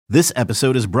This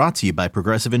episode is brought to you by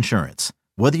Progressive Insurance.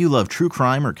 Whether you love true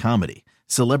crime or comedy,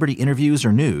 celebrity interviews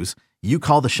or news, you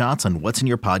call the shots on what's in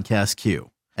your podcast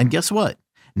queue. And guess what?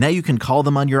 Now you can call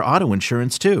them on your auto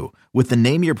insurance too with the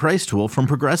Name Your Price tool from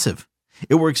Progressive.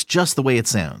 It works just the way it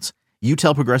sounds. You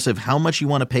tell Progressive how much you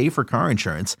want to pay for car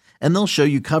insurance, and they'll show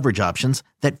you coverage options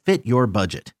that fit your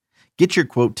budget. Get your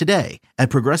quote today at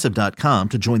Progressive.com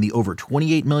to join the over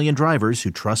 28 million drivers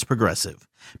who trust Progressive.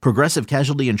 Progressive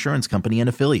Casualty Insurance Company and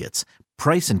Affiliates.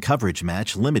 Price and coverage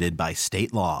match limited by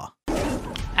state law.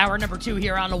 Hour number 2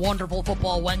 here on a wonderful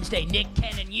Football Wednesday. Nick,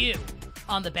 Ken, and you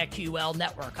on the BetQL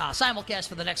Network. Simulcast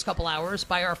for the next couple hours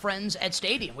by our friends at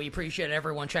Stadium. We appreciate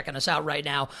everyone checking us out right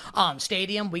now on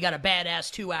Stadium. We got a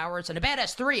badass 2 hours and a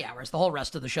badass 3 hours, the whole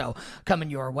rest of the show coming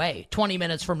your way. 20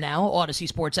 minutes from now, Odyssey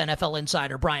Sports NFL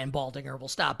insider Brian Baldinger will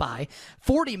stop by.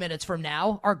 40 minutes from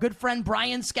now, our good friend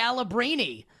Brian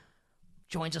Scalabrine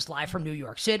joins us live from New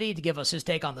York City to give us his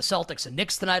take on the Celtics and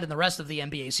Knicks tonight and the rest of the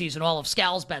NBA season. All of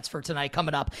Scal's bets for tonight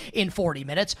coming up in 40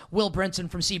 minutes. Will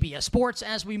Brinson from CBS Sports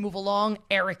as we move along.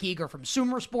 Eric Eager from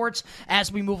Sumer Sports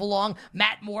as we move along.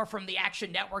 Matt Moore from the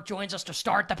Action Network joins us to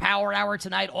start the Power Hour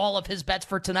tonight. All of his bets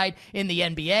for tonight in the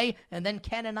NBA. And then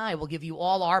Ken and I will give you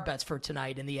all our bets for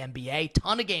tonight in the NBA.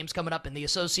 Ton of games coming up in the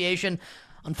association.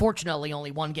 Unfortunately, only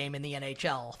one game in the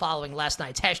NHL. Following last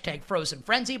night's hashtag Frozen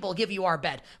Frenzy, we'll give you our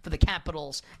bet for the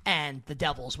Capitals and the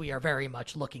Devils. We are very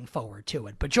much looking forward to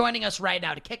it. But joining us right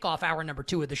now to kick off hour number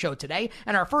 2 of the show today,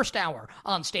 and our first hour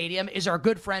on Stadium, is our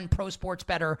good friend, pro sports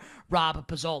bettor Rob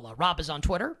Pizzola. Rob is on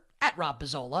Twitter at Rob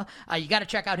Pizzola. You got to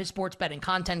check out his sports betting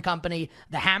content company,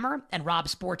 The Hammer, and Rob's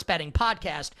sports betting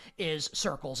podcast is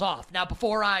Circles Off. Now,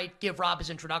 before I give Rob his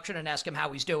introduction and ask him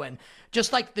how he's doing,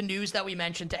 just like the news that we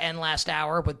mentioned to end last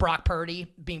hour with Brock Purdy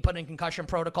being put in concussion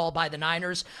protocol by the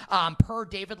Niners, per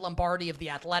David Lombardi of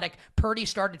The Athletic, Purdy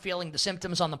started feeling the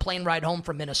symptoms on the plane ride home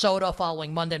from Minnesota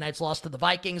following Monday night's loss to the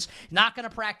Vikings. Not going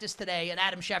to practice today, and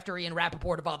Adam Schefter, Ian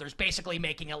Rappaport of others basically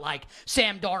making it like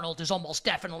Sam Darnold is almost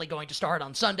definitely going to start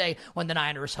on Sunday when the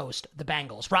Niners host the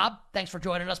Bengals. Rob, thanks for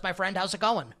joining us, my friend. How's it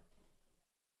going?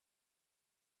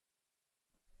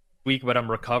 Week, but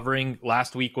I'm recovering.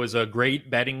 Last week was a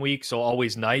great betting week, so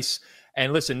always nice.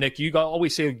 And listen, Nick, you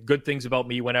always say good things about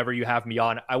me whenever you have me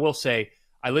on. I will say,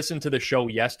 I listened to the show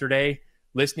yesterday,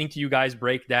 listening to you guys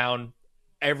break down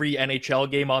every NHL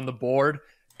game on the board.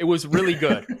 It was really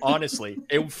good, honestly.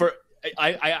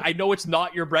 I know it's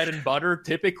not your bread and butter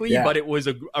typically, but it was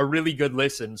a really good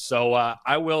listen. So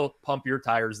I will pump your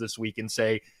tires this week and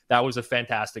say that was a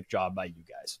fantastic job by you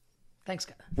guys. Thanks,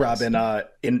 guys. Robin,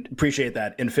 appreciate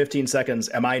that. In 15 seconds,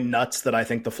 am I nuts that I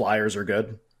think the Flyers are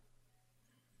good?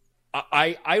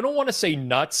 I don't want to say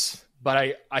nuts,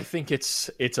 but I think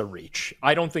it's a reach.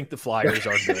 I don't think the Flyers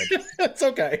are good. It's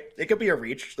okay. It could be a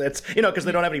reach. That's because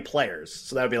they don't have any players,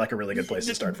 so that would be like a really good place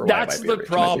to start for. That's the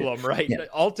problem, right? Yeah.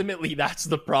 Ultimately, that's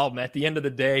the problem. At the end of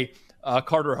the day,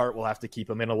 Carter Hart will have to keep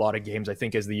him in a lot of games, I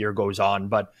think, as the year goes on.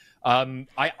 But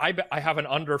I have an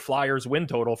under Flyers win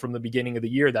total from the beginning of the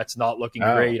year. That's not looking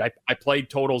great. I played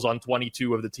totals on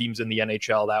 22 of the teams in the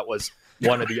NHL. That was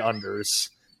one of the unders.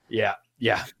 Yeah.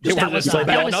 That was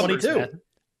 22. Man.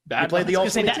 You played the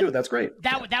Ultimate too. That's great.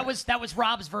 That was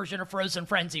Rob's version of Frozen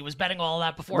Frenzy. Was betting all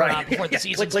that before the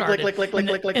season started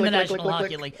in the National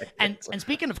Hockey League. And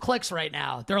speaking of clicks right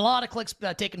now, there are a lot of clicks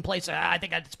taking place. I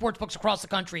think at sports books across the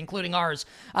country, including ours,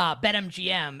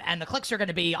 BetMGM, and the clicks are going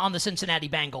to be on the Cincinnati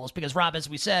Bengals because Rob, as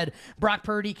we said, Brock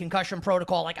Purdy concussion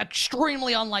protocol, like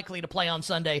extremely unlikely to play on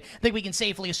Sunday. I think we can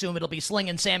safely assume it'll be Sling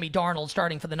and Sammy Darnold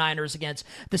starting for the Niners against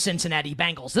the Cincinnati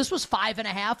Bengals. This was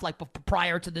 5.5, like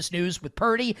prior to this news with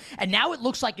Purdy. And now it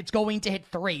looks like it's going to hit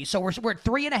 3. So we're at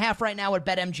 3.5 right now at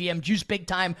BetMGM. Juice big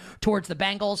time towards the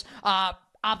Bengals.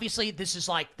 Obviously, this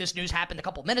news happened a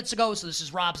couple minutes ago, so this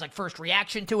is Rob's first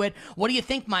reaction to it. What do you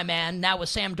think, my man, now with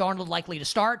Sam Darnold likely to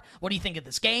start? What do you think of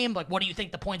this game? What do you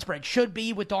think the point spread should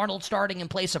be with Darnold starting in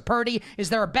place of Purdy?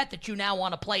 Is there a bet that you now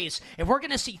want to place if we're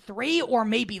going to see 3 or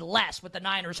maybe less with the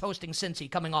Niners hosting Cincy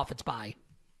coming off its bye?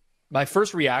 My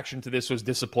first reaction to this was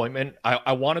disappointment.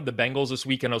 I wanted the Bengals this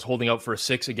week, and I was holding out for a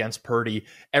 6 against Purdy.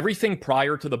 Everything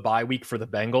prior to the bye week for the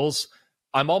Bengals,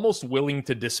 I'm almost willing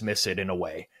to dismiss it in a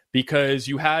way because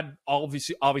you had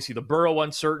obviously the Burrow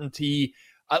uncertainty.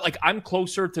 I'm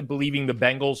closer to believing the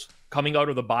Bengals coming out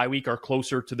of the bye week are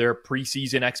closer to their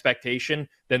preseason expectation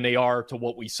than they are to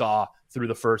what we saw through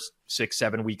the first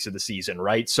 6-7 weeks of the season,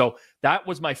 right? So that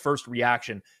was my first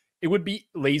reaction. It would be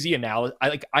lazy analysis.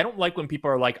 I don't like when people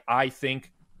are like, I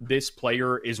think this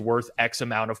player is worth X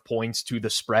amount of points to the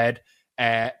spread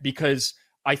because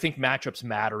I think matchups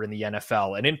matter in the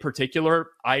NFL. And in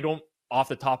particular, I don't off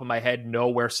the top of my head know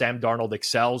where Sam Darnold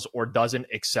excels or doesn't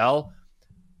excel.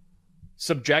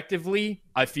 Subjectively,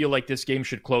 I feel like this game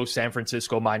should close San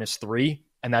Francisco -3,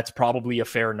 and that's probably a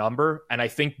fair number. And I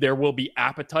think there will be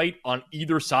appetite on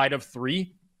either side of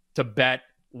 3 to bet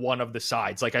one of the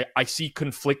sides. Like I see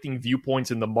conflicting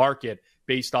viewpoints in the market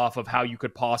based off of how you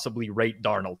could possibly rate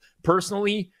Darnold.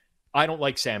 Personally, I don't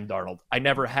like Sam Darnold. I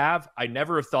never have. I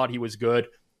never have thought he was good.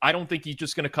 I don't think he's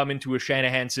just going to come into a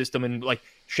Shanahan system and like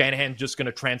Shanahan's just going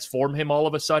to transform him all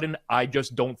of a sudden. I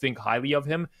just don't think highly of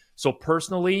him. So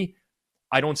personally,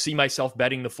 I don't see myself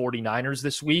betting the 49ers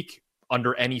this week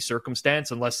under any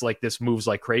circumstance unless like this moves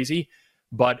like crazy.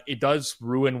 But it does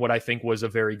ruin what I think was a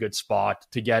very good spot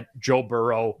to get Joe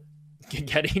Burrow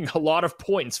getting a lot of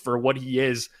points for what he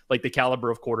is, like the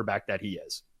caliber of quarterback that he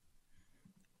is.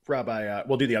 Rob,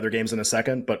 we'll do the other games in a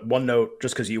second, but one note,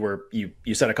 just because you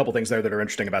said a couple things there that are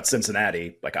interesting about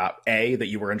Cincinnati, like A, that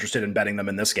you were interested in betting them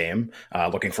in this game,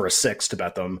 looking for a 6 to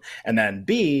bet them, and then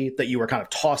B, that you were kind of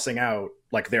tossing out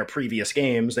like their previous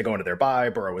games. They go into their bye.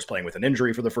 Burrow was playing with an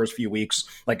injury for the first few weeks.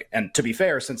 Like, and to be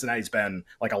fair, Cincinnati's been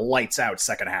like a lights out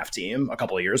second half team a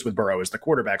couple of years with Burrow as the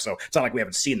quarterback. So it's not like we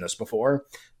haven't seen this before.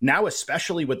 Now,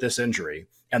 especially with this injury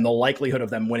and the likelihood of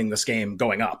them winning this game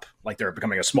going up, like they're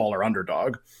becoming a smaller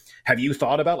underdog. Have you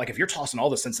thought about, like, if you're tossing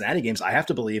all the Cincinnati games, I have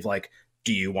to believe, like,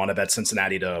 do you want to bet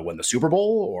Cincinnati to win the Super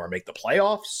Bowl or make the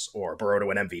playoffs or Burrow to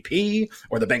win MVP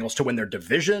or the Bengals to win their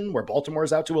division where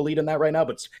Baltimore's out to a lead in that right now,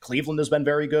 but Cleveland has been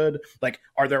very good? Like,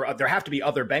 there have to be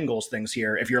other Bengals things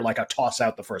here if you're like a toss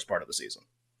out the first part of the season?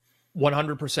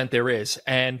 100% there is.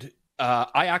 And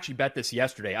I actually bet this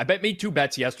yesterday. I made 2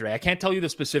 bets yesterday. I can't tell you the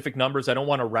specific numbers. I don't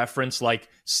want to reference like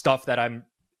stuff that I'm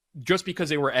just because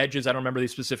they were edges. I don't remember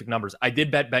these specific numbers. I did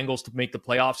bet Bengals to make the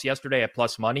playoffs yesterday at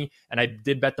plus money, and I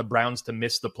did bet the Browns to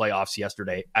miss the playoffs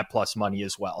yesterday at plus money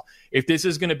as well. If this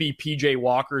is going to be PJ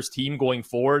Walker's team going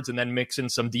forwards and then mix in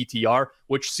some DTR,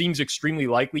 which seems extremely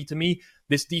likely to me,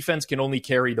 this defense can only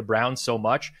carry the Browns so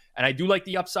much. And I do like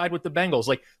the upside with the Bengals.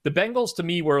 Like the Bengals to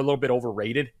me were a little bit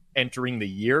overrated entering the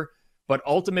year. But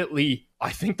ultimately, I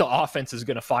think the offense is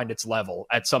going to find its level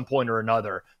at some point or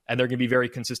another, and they're going to be very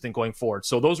consistent going forward.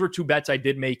 So those were 2 bets I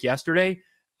did make yesterday.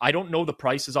 I don't know the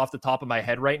prices off the top of my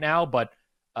head right now, but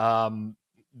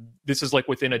this is like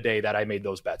within a day that I made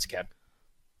those bets, Ken.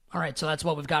 All right, so that's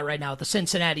what we've got right now with the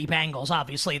Cincinnati Bengals.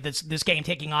 Obviously, this game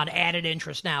taking on added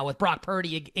interest now with Brock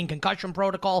Purdy in concussion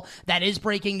protocol. That is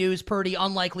breaking news. Purdy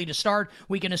unlikely to start.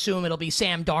 We can assume it'll be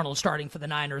Sam Darnold starting for the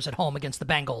Niners at home against the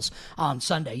Bengals on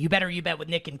Sunday. You bet with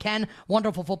Nick and Ken.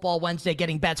 Wonderful Football Wednesday,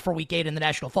 getting bets for Week 8 in the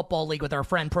National Football League with our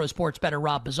friend pro sports bettor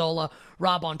Rob Pizzola.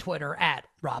 Rob on Twitter at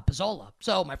Rob Pizzola.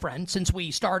 So, my friend, since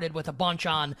we started with a bunch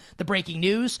on the breaking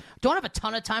news, don't have a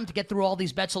ton of time to get through all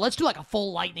these bets, so let's do like a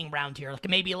full lightning round here, like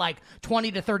maybe like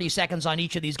 20 to 30 seconds on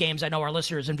each of these games. I know our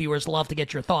listeners and viewers love to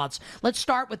get your thoughts. Let's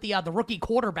start with the Rookie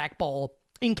Quarterback Bowl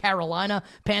in Carolina.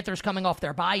 Panthers coming off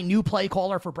their bye. New play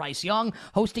caller for Bryce Young,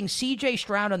 hosting C.J.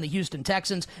 Stroud and the Houston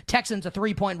Texans. Texans a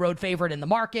 3-point road favorite in the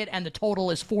market, and the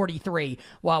total is 43.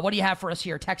 Well, what do you have for us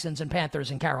here, Texans and Panthers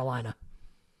in Carolina?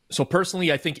 So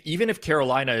personally, I think even if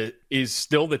Carolina is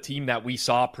still the team that we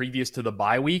saw previous to the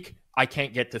bye week, I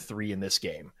can't get to 3 in this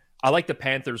game. I like the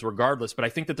Panthers regardless, but I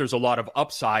think that there's a lot of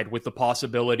upside with the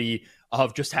possibility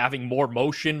of just having more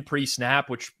motion pre-snap,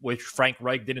 which Frank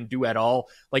Reich didn't do at all.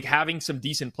 Like having some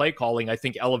decent play calling, I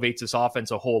think elevates this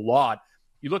offense a whole lot.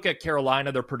 You look at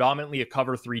Carolina, they're predominantly a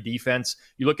cover 3 defense.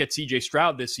 You look at C.J.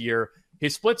 Stroud this year,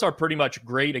 his splits are pretty much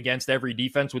great against every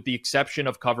defense with the exception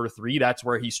of cover 3. That's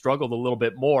where he struggled a little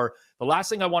bit more. The last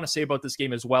thing I want to say about this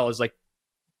game as well is like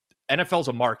NFL's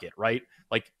a market, right?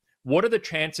 Like what are the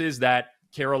chances that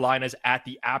Carolina's at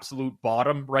the absolute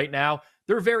bottom right now?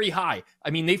 They're very high. I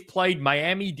mean, they've played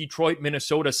Miami, Detroit,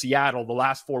 Minnesota, Seattle the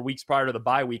last 4 weeks prior to the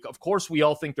bye week. Of course, we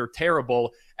all think they're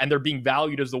terrible and they're being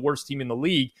valued as the worst team in the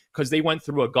league because they went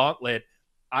through a gauntlet.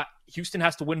 Houston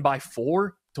has to win by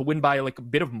 4 to win by like a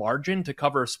bit of margin to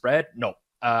cover a spread. No,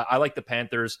 I like the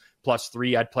Panthers plus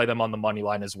 3. I'd play them on the money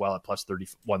line as well at plus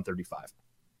 135.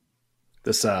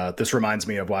 This reminds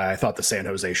me of why I thought the San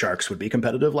Jose Sharks would be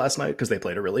competitive last night, because they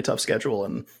played a really tough schedule,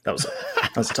 and that was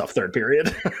a tough third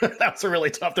period. That was a really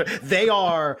tough third. They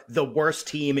are the worst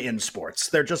team in sports.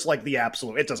 They're just like the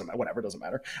absolute. It doesn't matter. Whatever, it doesn't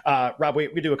matter. Rob, we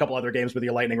do a couple other games with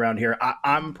your lightning round here.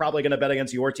 I'm probably going to bet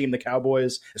against your team, the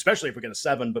Cowboys, especially if we get a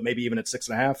 7, but maybe even at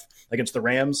 6.5 against the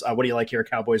Rams. What do you like here?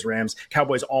 Cowboys, Rams.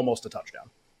 Cowboys almost a touchdown.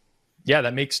 Yeah,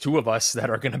 that makes 2 of us that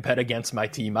are going to bet against my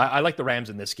team. I like the Rams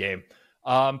in this game.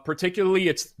 Particularly,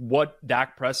 it's what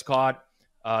Dak Prescott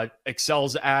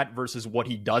excels at versus what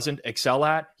he doesn't excel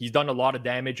at. He's done a lot of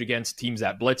damage against teams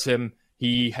that blitz him.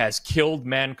 He has killed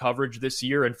man coverage this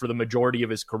year, and for the majority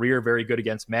of his career, very good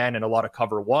against man and a lot of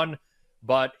cover one,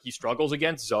 but he struggles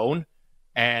against zone,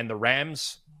 and the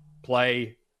Rams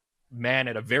play man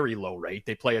at a very low rate.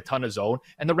 They play a ton of zone,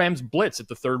 and the Rams blitz at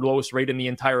the third lowest rate in the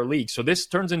entire league. So this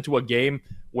turns into a game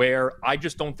where I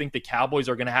just don't think the Cowboys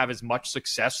are going to have as much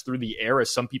success through the air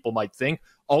as some people might think.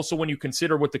 Also, when you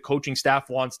consider what the coaching staff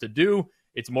wants to do,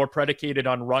 it's more predicated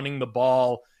on running the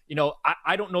ball. You know,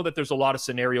 I don't know that there's a lot of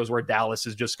scenarios where Dallas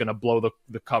is just going to blow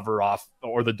the cover off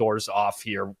or the doors off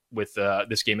here with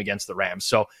this game against the Rams.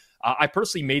 So I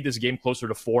personally made this game closer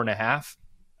to 4.5.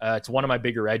 It's one of my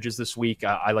bigger edges this week.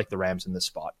 I like the Rams in this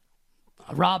spot.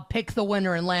 Rob, pick the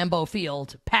winner in Lambeau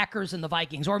Field, Packers and the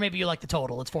Vikings, or maybe you like the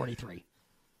total. It's 43.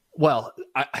 Well,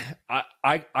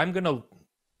 I'm going to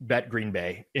bet Green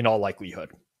Bay in all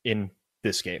likelihood in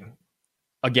this game.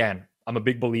 Again, I'm a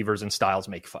big believer in styles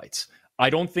make fights. I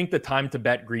don't think the time to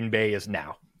bet Green Bay is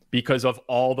now because of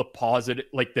all the positive,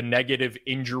 like the negative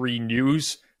injury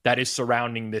news that is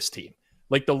surrounding this team.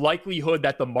 Like the likelihood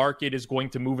that the market is going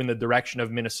to move in the direction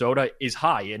of Minnesota is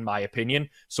high, in my opinion.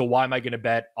 So why am I going to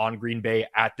bet on Green Bay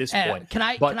at this point? Can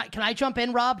I jump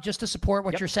in, Rob, just to support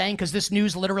what you're saying? Because this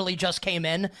news literally just came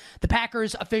in. The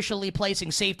Packers officially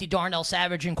placing safety Darnell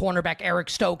Savage and cornerback Eric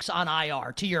Stokes on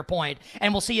IR, to your point.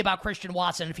 And we'll see about Christian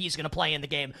Watson if he's going to play in the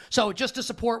game. So just to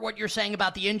support what you're saying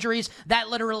about the injuries, that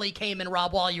literally came in,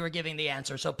 Rob, while you were giving the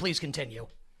answer. So please continue.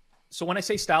 So when I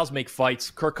say styles make fights,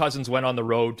 Kirk Cousins went on the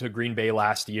road to Green Bay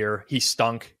last year. He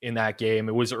stunk in that game.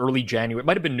 It was early January. It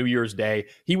might have been New Year's Day.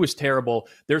 He was terrible.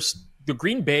 There's the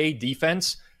Green Bay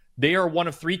defense. They are one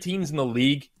of 3 teams in the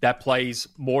league that plays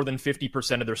more than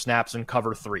 50% of their snaps in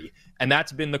cover 3. And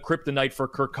that's been the kryptonite for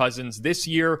Kirk Cousins this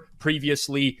year.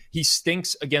 Previously, he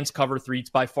stinks against cover 3. It's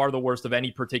by far the worst of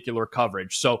any particular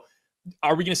coverage. So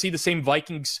are we going to see the same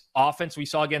Vikings offense we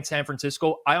saw against San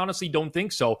Francisco? I honestly don't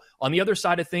think so. On the other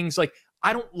side of things, like,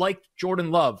 I don't like Jordan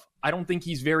Love. I don't think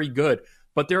he's very good.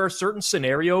 But there are certain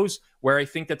scenarios where I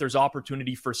think that there's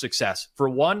opportunity for success. For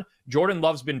one, Jordan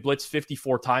Love's been blitzed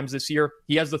 54 times this year.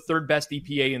 He has the 3rd best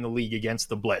EPA in the league against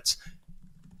the blitz.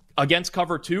 Against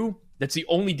cover 2, that's the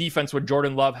only defense where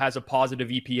Jordan Love has a positive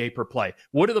EPA per play.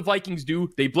 What do the Vikings do?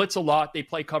 They blitz a lot. They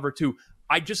play cover 2.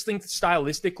 I just think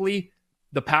stylistically,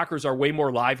 the Packers are way more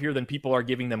live here than people are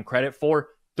giving them credit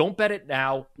for. Don't bet it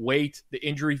now. Wait. The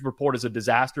injury report is a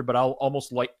disaster, but I'll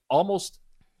almost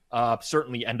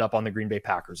certainly end up on the Green Bay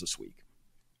Packers this week.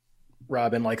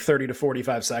 Rob, in like 30 to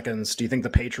 45 seconds, do you think the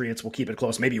Patriots will keep it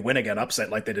close? Maybe win again, upset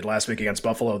like they did last week against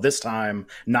Buffalo. This time,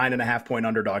 9.5-point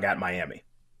underdog at Miami.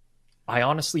 I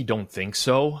honestly don't think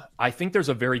so. I think there's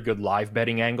a very good live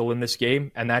betting angle in this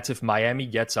game, and that's if Miami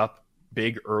gets up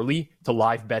big early to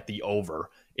live bet the over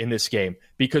in this game,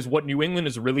 because what New England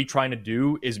is really trying to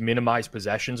do is minimize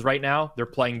possessions right now. They're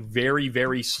playing very,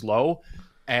 very slow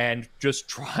and just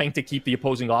trying to keep the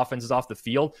opposing offenses off the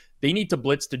field. They need to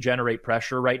blitz to generate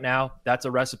pressure right now. That's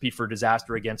a recipe for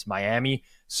disaster against Miami.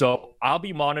 So I'll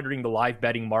be monitoring the live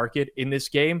betting market in this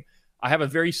game. I have a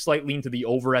very slight lean to the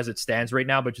over as it stands right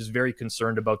now, but just very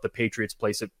concerned about the Patriots'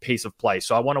 pace of play.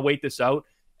 So I want to wait this out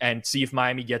and see if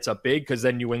Miami gets up big, because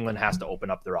then New England has to open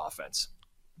up their offense.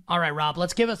 All right, Rob,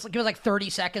 let's give us like 30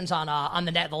 seconds on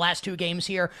the last 2 games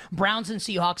here. Browns and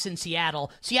Seahawks in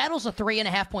Seattle. Seattle's a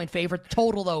 3.5-point favorite. The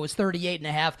total, though, is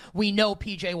 38.5. We know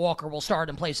P.J. Walker will start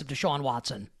in place of Deshaun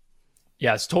Watson.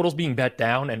 Yes, total's being bet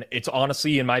down, and it's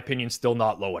honestly, in my opinion, still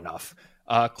not low enough.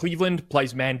 Cleveland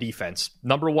plays man defense.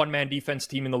 Number 1 man defense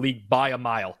team in the league by a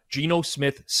mile. Geno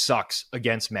Smith sucks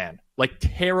against man. Like,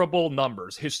 terrible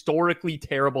numbers, historically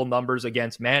terrible numbers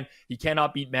against man. He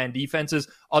cannot beat man defenses.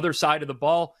 Other side of the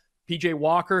ball, PJ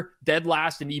Walker, dead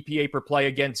last in EPA per play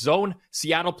against zone.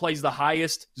 Seattle plays the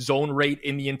highest zone rate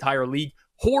in the entire league.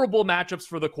 Horrible matchups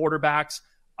for the quarterbacks.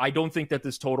 I don't think that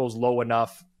this total is low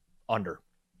enough. Under.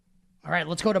 All right,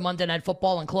 let's go to Monday Night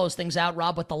Football and close things out,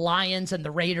 Rob, with the Lions and the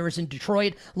Raiders in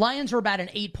Detroit. Lions are about an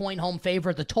 8-point home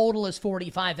favorite. The total is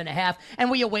 45.5,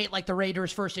 and we await like the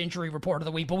Raiders' first injury report of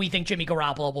the week, but we think Jimmy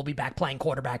Garoppolo will be back playing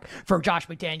quarterback for Josh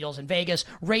McDaniels in Vegas.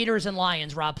 Raiders and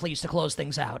Lions, Rob, please, to close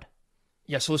things out.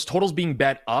 Yeah, so this total's being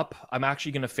bet up. I'm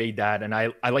actually going to fade that, and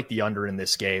I like the under in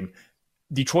this game.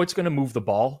 Detroit's going to move the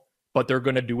ball, but they're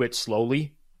going to do it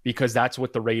slowly because that's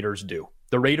what the Raiders do.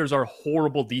 The Raiders are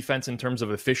horrible defense in terms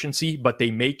of efficiency, but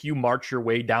they make you march your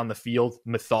way down the field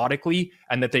methodically,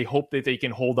 and that they hope that they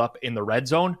can hold up in the red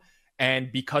zone. And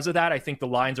because of that, I think the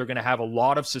Lions are going to have a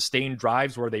lot of sustained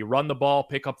drives where they run the ball,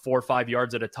 pick up 4 or 5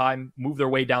 yards at a time, move their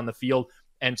way down the field,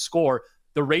 and score.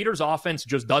 The Raiders offense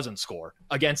just doesn't score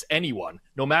against anyone,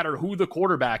 no matter who the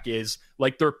quarterback is.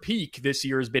 Like, their peak this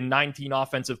year has been 19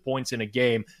 offensive points in a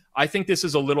game. I think this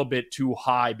is a little bit too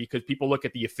high because people look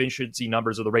at the efficiency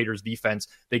numbers of the Raiders defense.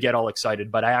 They get all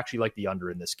excited, but I actually like the under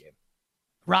in this game.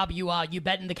 Rob, you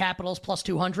betting the Capitals plus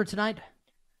 200 tonight?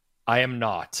 I am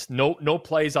not. No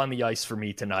plays on the ice for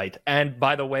me tonight. And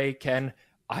by the way, Ken,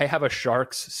 I have a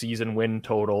Sharks season win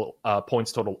total,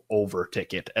 points total over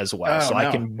ticket as well.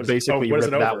 I can basically rip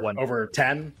that one. Over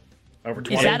 10? Over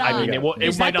 20? Is that,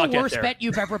 it might not the worst get there. bet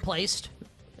you've ever placed?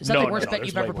 Is that the worst bet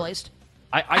you've ever placed?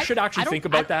 I should actually think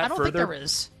about that further. I don't think there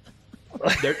is.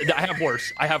 I have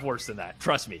worse. I have worse than that.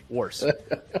 Trust me, worse.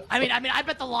 I mean, I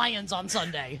bet the Lions on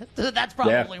Sunday. That's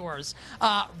probably worse.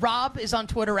 Rob is on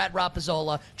Twitter at Rob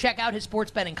Pizzola. Check out his sports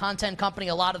betting content company.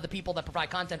 A lot of the people that provide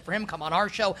content for him come on our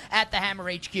show at the Hammer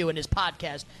HQ, and his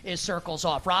podcast is Circles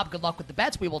Off. Rob, good luck with the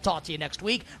bets. We will talk to you next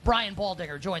week. Brian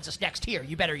Baldinger joins us next here.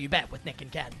 You Better You Bet with Nick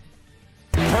and Ken.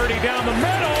 Purdy down the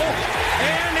middle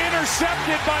and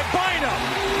intercepted by Bynum.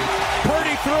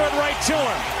 Purdy threw it right to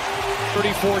him.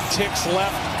 34 ticks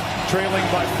left, trailing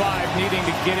by 5, needing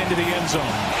to get into the end zone.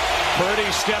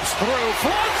 Purdy steps through,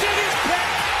 floats it, is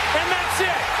picked, and that's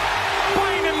it.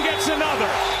 Bynum gets another.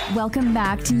 Welcome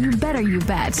back to You Better You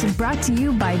Bet, brought to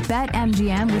you by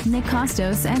BetMGM with Nick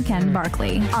Costos and Ken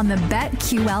Barkley on the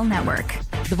BetQL network.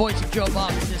 The voice of Joe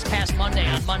Buck this past Monday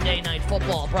on Monday Night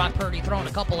Football. Brock Purdy throwing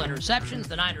a couple interceptions.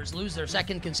 The Niners lose their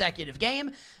second consecutive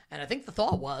game. And I think the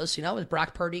thought was, is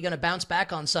Brock Purdy going to bounce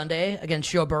back on Sunday against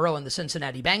Joe Burrow and the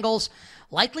Cincinnati Bengals?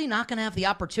 Likely not going to have the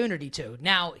opportunity to.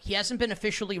 Now, he hasn't been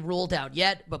officially ruled out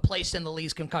yet, but placed in the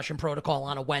league's concussion protocol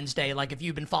on a Wednesday. Like, if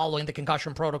you've been following the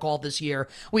concussion protocol this year,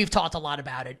 we've talked a lot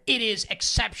about it. It is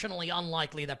exceptionally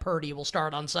unlikely that Purdy will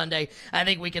start on Sunday. I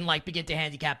think we can, begin to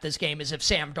handicap this game as if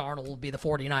Sam Darnold will be the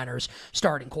 49ers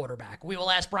starting quarterback. We will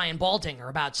ask Brian Baldinger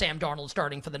about Sam Darnold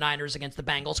starting for the Niners against the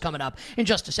Bengals coming up in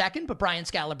just a second, but Brian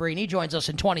Scalabrine joins us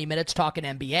in 20 minutes talking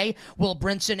NBA. Will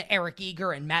Brinson, Eric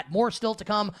Eager, and Matt Moore still to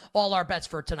come. All our bets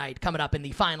for tonight coming up in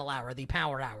the final hour, the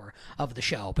power hour of the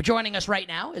show. But joining us right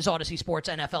now is Odyssey Sports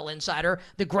NFL insider,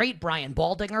 the great Brian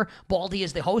Baldinger. Baldy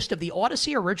is the host of the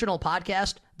Odyssey original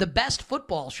podcast, The Best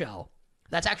Football Show.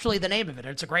 That's actually the name of it.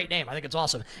 It's a great name. I think it's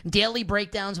awesome. Daily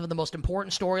breakdowns of the most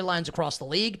important storylines across the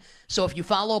league. So if you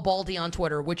follow Baldy on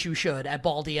Twitter, which you should, at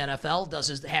Baldy NFL, does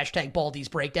his hashtag Baldy's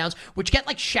breakdowns, which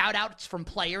get shout outs from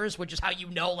players, which is how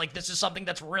this is something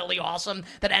that's really awesome,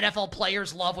 that NFL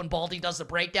players love when Baldy does the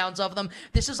breakdowns of them.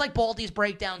 This is like Baldy's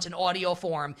breakdowns in audio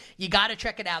form. You got to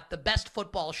check it out. The Best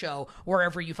Football Show,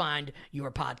 wherever you find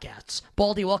your podcasts.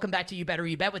 Baldy, welcome back to You Better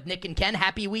You Bet with Nick and Ken.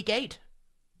 Happy Week 8.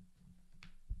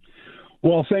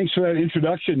 Well, thanks for that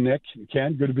introduction, Nick and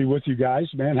Ken. Good to be with you guys,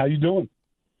 man. How you doing?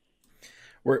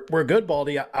 We're good,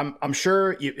 Baldy. I'm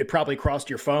sure it probably crossed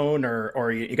your phone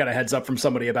or you got a heads up from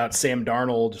somebody about Sam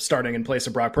Darnold starting in place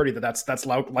of Brock Purdy. That's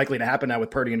likely to happen now with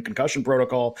Purdy in concussion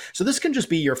protocol. So this can just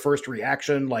be your first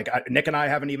reaction. Nick and I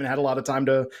haven't even had a lot of time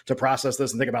to process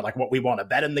this and think about what we want to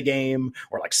bet in the game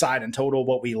or side and total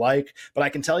what we like. But I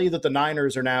can tell you that the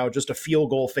Niners are now just a field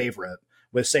goal favorite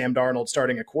with Sam Darnold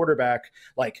starting a quarterback.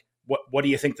 What do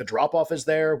you think the drop-off is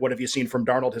there? What have you seen from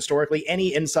Darnold historically?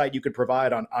 Any insight you could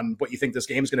provide on what you think this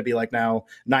game is going to be like now,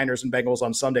 Niners and Bengals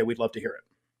on Sunday? We'd love to hear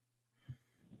it.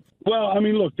 Well,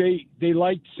 look, they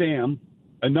liked Sam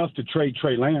enough to trade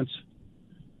Trey Lance,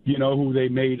 who they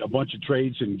made a bunch of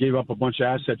trades and gave up a bunch of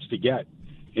assets to get.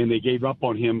 And they gave up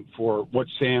on him for what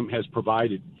Sam has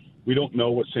provided. We don't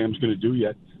know what Sam's going to do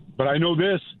yet. But I know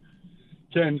this,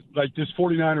 Ken, this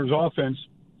 49ers offense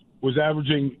was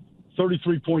averaging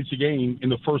 33 points a game in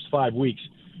the first 5 weeks.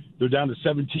 They're down to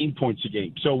 17 points a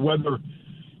game. So whether,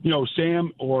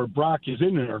 Sam or Brock is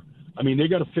in there, they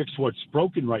got to fix what's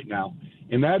broken right now.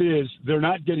 And that is they're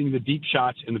not getting the deep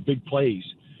shots and the big plays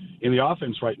in the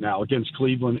offense right now against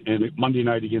Cleveland and Monday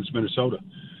night against Minnesota.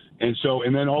 And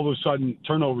then all of a sudden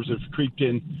turnovers have creeped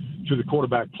in to the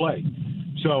quarterback play.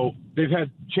 So they've had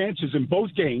chances in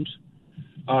both games,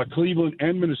 Cleveland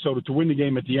and Minnesota, to win the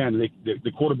game at the end.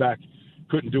 The quarterback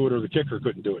couldn't do it or the kicker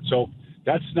couldn't do it. So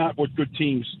that's not what good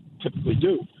teams typically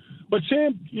do. But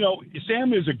Sam,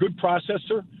 Sam is a good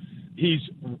processor. He's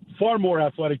far more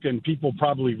athletic than people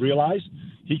probably realize.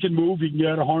 He can move. He can get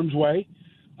out of harm's way.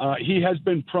 He has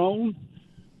been prone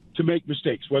to make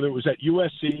mistakes, whether it was at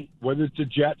USC, whether it's the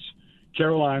Jets,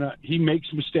 Carolina. He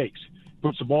makes mistakes.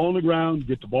 Puts the ball on the ground,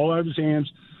 gets the ball out of his hands.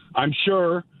 I'm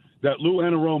sure that Lou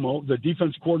Anarumo, the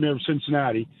defense coordinator of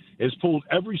Cincinnati, has pulled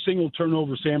every single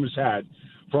turnover Sam has had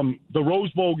from the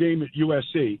Rose Bowl game at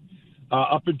USC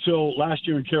up until last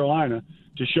year in Carolina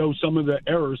to show some of the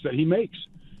errors that he makes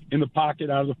in the pocket,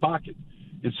 out of the pocket.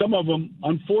 and some of them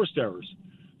unforced errors.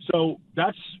 So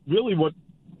that's really what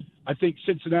I think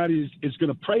Cincinnati is going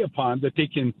to prey upon, that they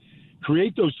can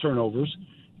create those turnovers.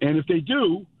 And if they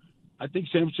do, I think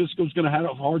San Francisco's going to have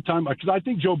a hard time, because I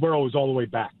think Joe Burrow is all the way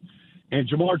back. And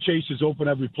Jamar Chase is open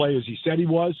every play, as he said he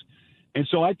was. And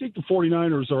so I think the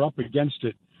 49ers are up against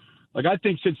it. Like, I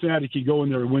think Cincinnati can go in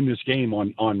there and win this game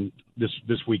on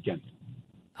this weekend.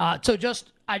 I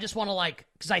just want to,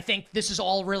 because I think this is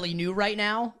all really new right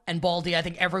now. And Baldy, I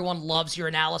think everyone loves your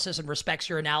analysis and respects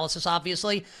your analysis,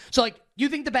 obviously. So, you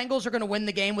think the Bengals are going to win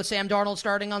the game with Sam Darnold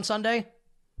starting on Sunday?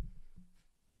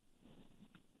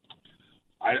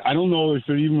 I don't know if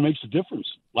it even makes a difference.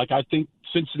 I think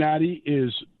Cincinnati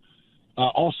is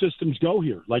all systems go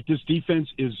here. This defense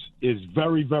is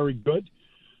very, very good.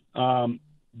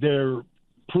 They're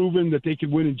proven that they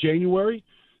can win in January.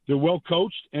 They're well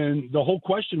coached, and the whole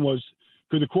question was,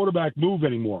 could the quarterback move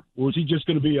anymore, or is he just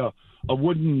going to be a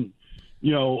wooden,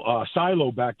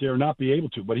 silo back there and not be able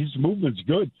to? But his movement's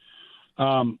good.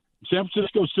 San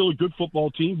Francisco is still a good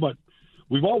football team, but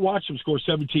we've all watched them score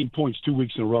 17 points 2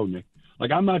 weeks in a row, Nick.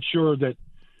 I'm not sure that,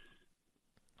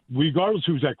 regardless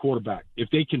who's at quarterback, if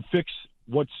they can fix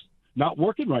what's not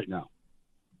working right now.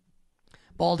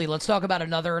 Baldy, let's talk about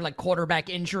another quarterback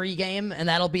injury game, and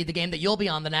that'll be the game that you'll be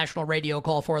on the national radio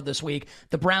call for this week.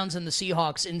 The Browns and the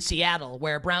Seahawks in Seattle,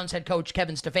 where Browns head coach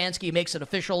Kevin Stefanski makes it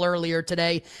official earlier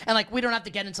today. And we don't have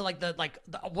to get into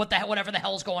whatever the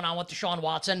hell's going on with Deshaun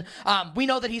Watson. We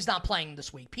know that he's not playing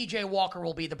this week. PJ Walker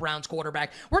will be the Browns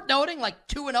quarterback. We're noting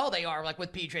 2-0 they are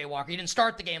with PJ Walker. He didn't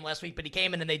start the game last week, but he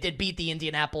came in and they did beat the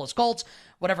Indianapolis Colts.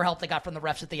 Whatever help they got from the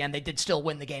refs at the end, they did still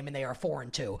win the game, and they are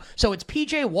 4-2. So it's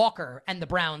PJ Walker and the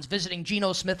Browns visiting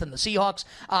Geno Smith and the Seahawks.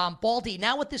 Baldy,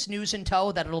 now with this news in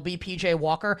tow that it'll be PJ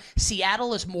Walker,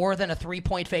 Seattle is more than a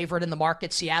 3-point favorite in the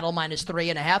market. Seattle minus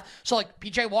 3.5. So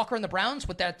PJ Walker and the Browns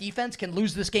with that defense can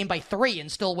lose this game by 3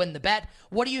 and still win the bet.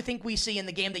 What do you think we see in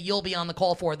the game that you'll be on the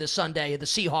call for this Sunday, the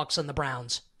Seahawks and the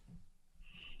Browns?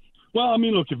 Well,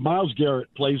 look, if Myles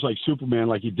Garrett plays like Superman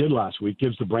like he did last week,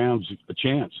 gives the Browns a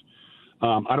chance.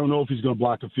 I don't know if he's going to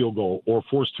block a field goal or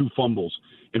force 2 fumbles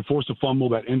and force a fumble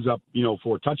that ends up,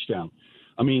 for a touchdown.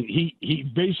 He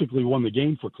basically won the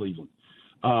game for Cleveland.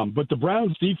 But the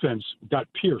Browns defense got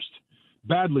pierced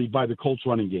badly by the Colts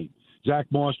running game. Zach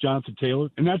Moss, Jonathan Taylor,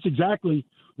 and that's exactly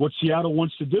what Seattle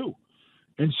wants to do.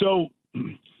 And so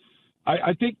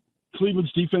I think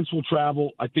Cleveland's defense will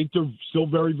travel. I think they're still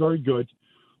very, very good.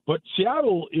 But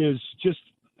Seattle is just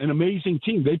an amazing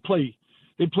team. They play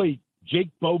Jake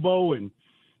Bobo and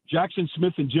Jackson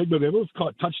Smith and Jigba. They both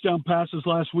caught touchdown passes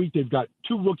last week. They've got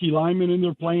 2 rookie linemen in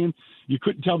there playing. You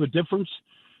couldn't tell the difference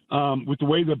with the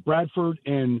way that Bradford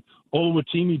and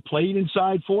Oluwatimi played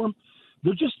inside for them.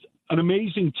 They're just an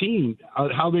amazing team,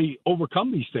 how they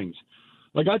overcome these things.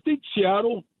 I think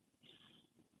Seattle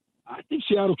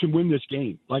can win this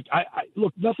game. I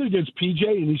look, nothing against PJ,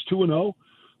 and he's 2-0,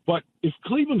 but if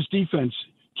Cleveland's defense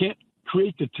can't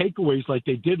create the takeaways like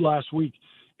they did last week,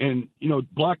 and,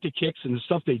 block the kicks and the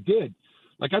stuff they did,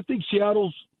 I think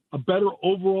Seattle's a better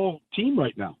overall team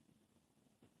right now.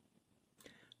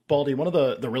 Baldy, one of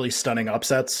the really stunning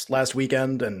upsets last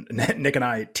weekend, and Nick and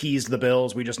I teased the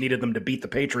Bills. We just needed them to beat the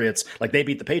Patriots. They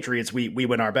beat the Patriots, we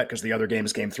win our bet because the other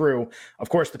games came through. Of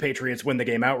course, the Patriots win the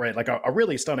game outright. A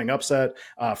really stunning upset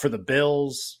for the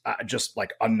Bills, just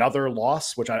another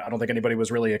loss, which I don't think anybody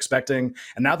was really expecting.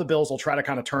 And now the Bills will try to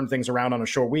kind of turn things around on a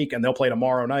short week, and they'll play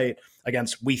tomorrow night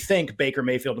against, we think, Baker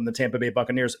Mayfield and the Tampa Bay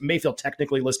Buccaneers. Mayfield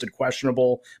technically listed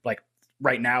questionable,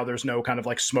 right now, there's no kind of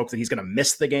smoke that he's going to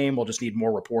miss the game. We'll just need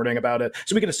more reporting about it.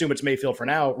 So we can assume it's Mayfield for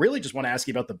now. Really just want to ask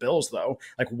you about the Bills, though.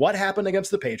 What happened against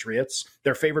the Patriots?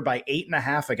 They're favored by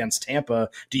 8.5 against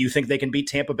Tampa. Do you think they can beat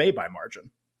Tampa Bay by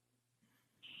margin?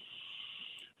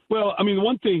 Well, the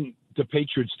one thing the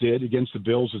Patriots did against the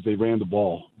Bills is they ran the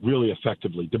ball really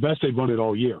effectively. The best they've run it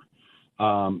all year.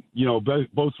 Both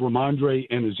Ramondre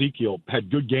and Ezekiel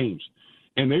had good games,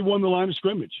 and they won the line of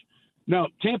scrimmage. Now,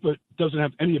 Tampa doesn't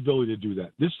have any ability to do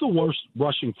that. This is the worst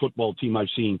rushing football team I've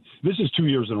seen. This is 2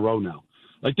 years in a row now.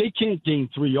 They can't gain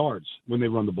 3 yards when they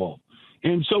run the ball.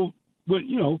 And so,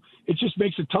 it just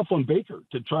makes it tough on Baker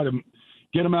to try to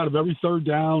get him out of every third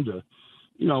down, to,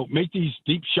 make these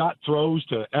deep shot throws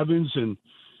to Evans and,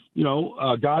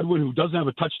 Godwin, who doesn't have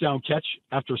a touchdown catch.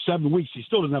 After 7 weeks, he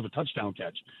still doesn't have a touchdown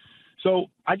catch. So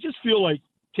I just feel like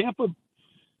Tampa,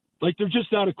 they're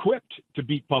just not equipped to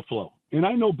beat Buffalo. And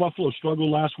I know Buffalo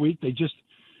struggled last week. They just,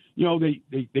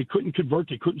 they couldn't convert.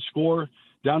 They couldn't score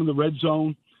down in the red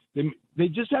zone. They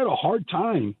just had a hard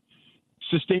time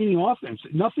sustaining offense.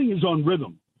 Nothing is on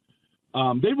rhythm.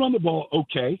 They run the ball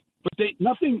okay, but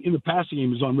nothing in the passing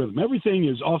game is on rhythm. Everything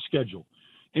is off schedule.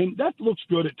 And that looks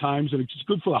good at times, and it's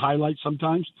good for the highlights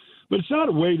sometimes, but it's not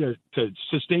a way to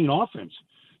sustain offense.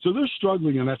 So they're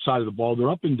struggling on that side of the ball. They're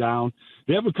up and down.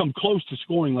 They haven't come close to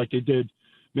scoring like they did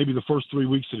maybe the first 3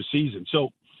 weeks of the season. So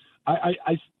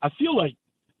I feel like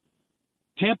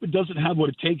Tampa doesn't have what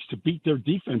it takes to beat their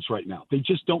defense right now. They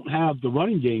just don't have the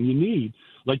running game you need,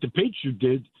 like the Patriots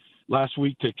did last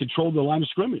week, to control the line of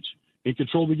scrimmage and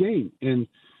control the game. And,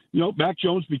 Mac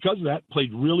Jones, because of that,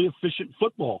 played really efficient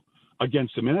football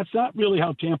against them. And that's not really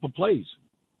how Tampa plays.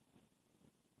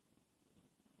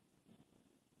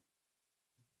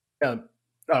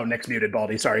 Oh, Nick's muted,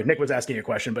 Baldy. Sorry. Nick was asking a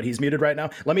question, but he's muted right now.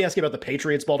 Let me ask you about the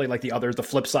Patriots, Baldy, like the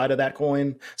flip side of that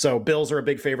coin. So Bills are a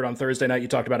big favorite on Thursday night. You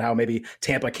talked about how maybe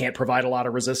Tampa can't provide a lot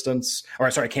of resistance,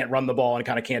 can't run the ball and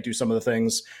kind of can't do some of the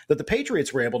things that the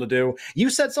Patriots were able to do. You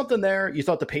said something there. You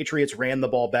thought the Patriots ran the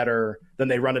ball better than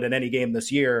they run it in any game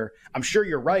this year. I'm sure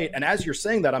you're right. And as you're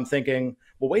saying that, I'm thinking,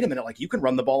 well, wait a minute, like you can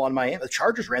run the ball on Miami. The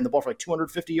Chargers ran the ball for like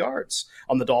 250 yards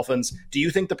on the Dolphins. Do you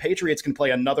think the Patriots can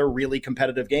play another really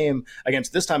competitive game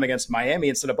this time against Miami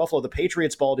instead of Buffalo? The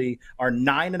Patriots, Baldy, are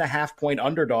 9.5-point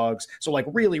underdogs. So like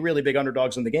really, really big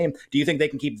underdogs in the game. Do you think they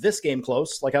can keep this game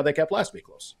close like how they kept last week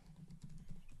close?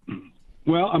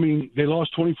 Well, I mean, they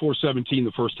lost 24-17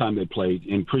 the first time they played,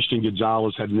 and Christian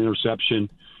Gonzalez had an interception.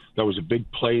 That was a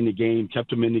big play in the game,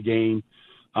 kept them in the game.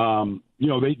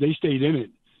 They stayed in it.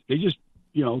 They just,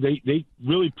 they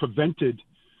really prevented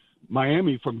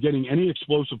Miami from getting any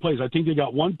explosive plays. I think they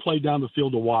got one play down the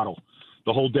field to Waddle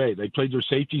the whole day. They played their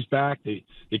safeties back. They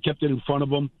kept it in front of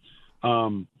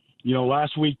them.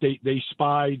 Last week they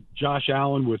spied Josh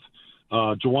Allen with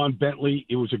Jawan Bentley.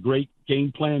 It was a great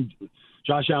game plan.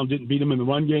 Josh Allen didn't beat him in the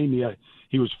run game.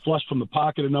 He was flushed from the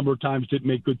pocket a number of times, didn't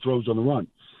make good throws on the run.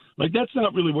 Like, that's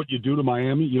not really what you do to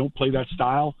Miami. You don't play that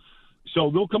style.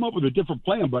 So they'll come up with a different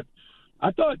plan. But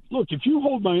I thought, look, if you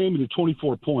hold Miami to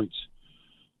 24 points,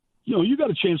 you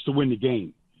got a chance to win the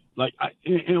game,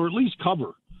 or at least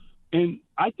cover. And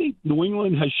I think New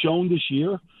England has shown this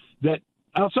year that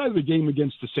outside of the game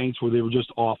against the Saints where they were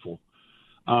just awful,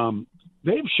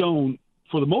 they've shown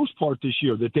for the most part this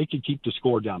year that they can keep the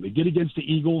score down. They did against the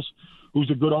Eagles,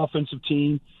 who's a good offensive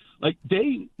team. Like,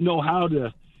 they know how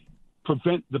to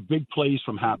prevent the big plays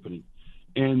from happening.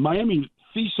 And Miami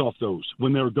feasts off those.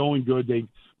 When they're going good, they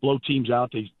blow teams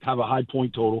out. They have a high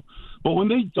point total. But when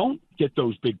they don't get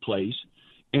those big plays,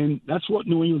 and that's what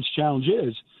New England's challenge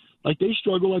is, like, they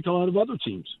struggle like a lot of other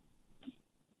teams.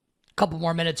 Couple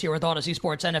more minutes here with Odyssey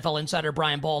Sports NFL insider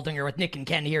Brian Baldinger with Nick and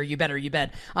Ken here. You better, you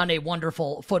bet, on a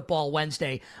wonderful football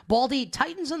Wednesday. Baldy,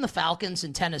 Titans and the Falcons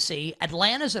in Tennessee.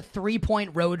 Atlanta's a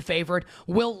 3-point road favorite.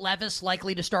 Will Levis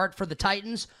likely to start for the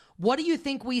Titans. What do you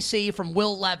think we see from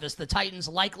Will Levis, the Titans'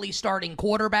 likely starting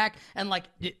quarterback? And,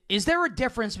 is there a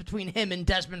difference between him and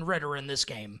Desmond Ridder in this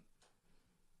game?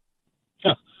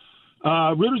 Yeah.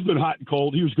 Ritter's been hot and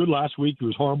cold. He was good last week. He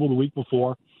was horrible the week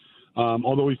before.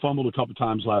 Although he fumbled a couple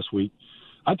times last week.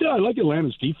 I like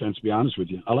Atlanta's defense, to be honest with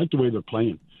you. I like the way they're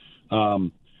playing.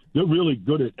 They're really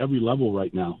good at every level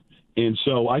right now. And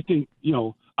so I think,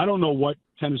 I don't know what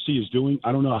Tennessee is doing.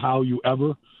 I don't know how you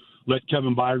ever let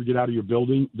Kevin Byard get out of your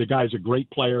building. The guy's a great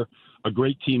player, a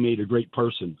great teammate, a great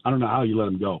person. I don't know how you let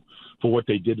him go for what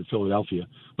they did to Philadelphia.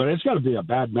 But it's got to be a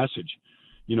bad message,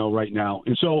 right now.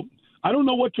 And so I don't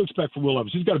know what to expect from Will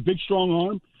Levis. He's got a big, strong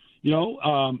arm.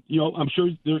 I'm sure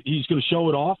he's going to show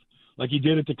it off like he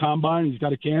did at the Combine. He's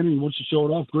got a cannon. He wants to show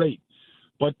it off. Great.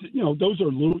 But, those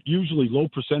are usually low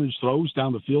percentage throws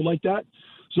down the field like that.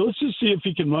 So let's just see if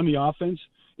he can run the offense,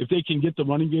 if they can get the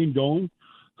running game going.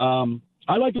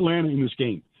 I like Atlanta in this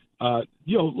game.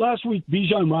 Last week,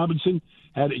 Bijan Robinson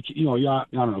had, I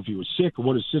don't know if he was sick or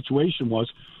what his situation was,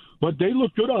 but they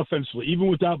look good offensively, even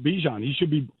without Bijan. He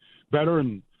should be better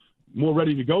and more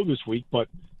ready to go this week. But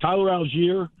Tyler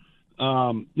Algier,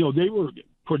 they were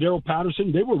Cordero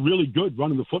Patterson. They were really good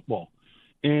running the football.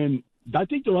 And I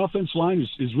think their offense line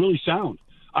is really sound.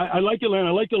 I like Atlanta.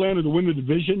 I like Atlanta to win the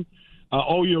division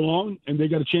all year long, and they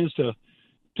got a chance to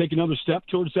take another step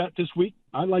towards that this week.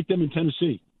 I like them in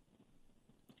Tennessee.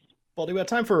 Well, do we have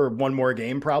time for one more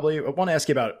game, probably? I want to ask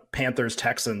you about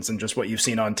Panthers-Texans and just what you've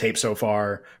seen on tape so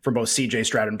far from both C.J.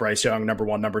 Stroud and Bryce Young, number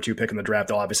 1, number 2 pick in the draft.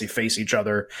 They'll obviously face each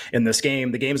other in this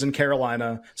game. The game's in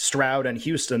Carolina. Stroud and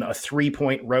Houston, a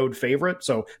 3-point road favorite.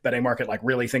 So betting market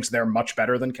really thinks they're much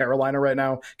better than Carolina right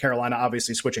now. Carolina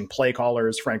obviously switching play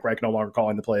callers. Frank Reich no longer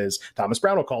calling the plays. Thomas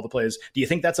Brown will call the plays. Do you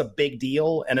think that's a big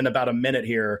deal? And in about a minute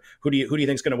here, who do you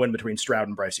think is going to win between Stroud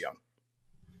and Bryce Young?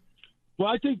 Well,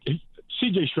 I think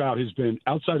C.J. Stroud has been,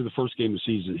 outside of the first game of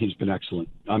the season, he's been excellent.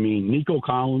 I mean, Nico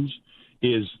Collins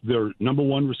is their number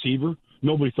 1 receiver.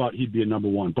 Nobody thought he'd be a number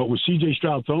 1. But with C.J.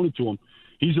 Stroud throwing it to him,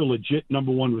 he's a legit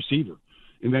number one receiver.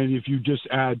 And then if you just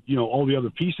add, all the other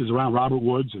pieces around Robert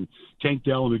Woods and Tank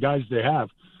Dell and the guys they have,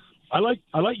 I like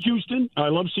Houston. I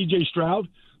love C.J. Stroud,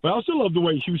 but I also love the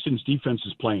way Houston's defense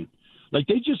is playing. Like,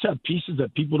 they just have pieces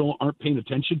that people aren't paying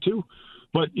attention to.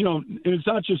 But, and it's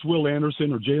not just Will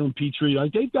Anderson or Jalen Petrie.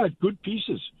 Like, they've got good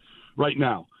pieces right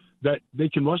now that they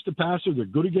can rush the passer. They're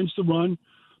good against the run.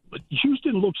 But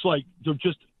Houston looks like they're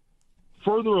just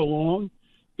further along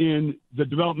in the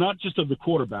development, not just of the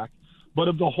quarterback, but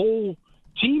of the whole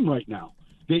team right now.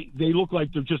 They look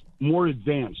like they're just more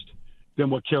advanced than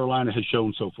what Carolina has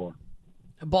shown so far.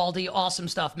 Baldy, awesome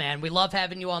stuff, man. We love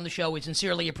having you on the show. We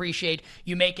sincerely appreciate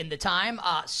you making the time.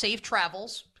 Safe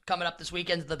travels coming up this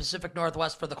weekend to the Pacific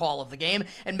Northwest for the call of the game.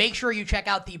 And make sure you check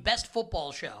out the Best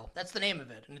Football Show. That's the name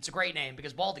of it. And it's a great name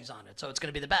because Baldy's on it, so it's going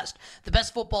to be the best. The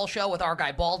Best Football Show with our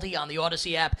guy Baldy on the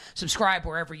Odyssey app. Subscribe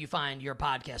wherever you find your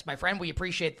podcast. My friend, we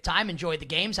appreciate the time. Enjoy the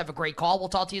games. Have a great call. We'll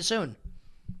talk to you soon.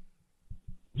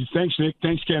 Thanks, Nick.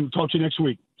 Thanks, Ken. Talk to you next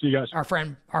week. See you guys. Our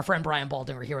friend Brian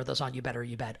Baldinger here with us on You Better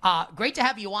You Bet. Great to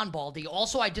have you on, Baldy.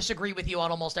 Also, I disagree with you on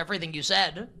almost everything you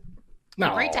said.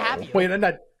 No, great to have you. Wait, and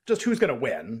that just who's going to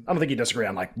win? I don't think you disagree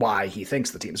on like why he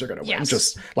thinks the teams are going to win. Yes.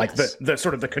 Just like the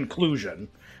sort of the conclusion,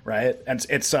 right? And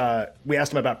it's we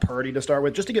asked him about Purdy to start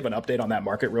with, just to give an update on that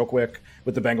market real quick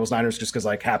with the Bengals Niners, just because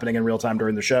like happening in real time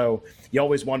during the show. You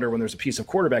always wonder when there's a piece of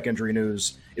quarterback injury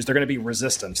news, is there going to be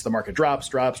resistance? The market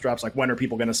drops. Like when are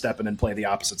people going to step in and play the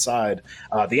opposite side?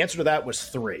 The answer to that was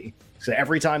 3. So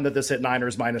every time that this hit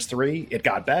Niners -3, it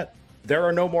got bet. There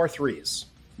are no more 3s.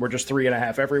 We're just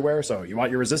 3.5 everywhere. So you want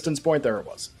your resistance point? There it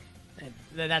was. And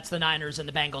that's the Niners and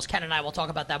the Bengals. Ken and I will talk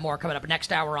about that more coming up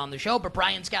next hour on the show. But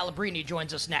Brian Scalabrine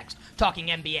joins us next, talking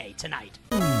NBA tonight.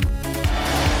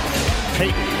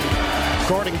 Peyton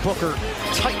guarding Booker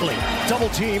tightly. Double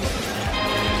team.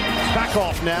 Back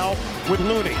off now with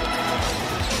Looney.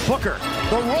 Booker,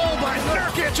 the roll by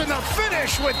Nurkic, and the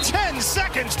finish with 10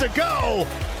 seconds to go.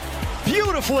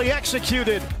 Beautifully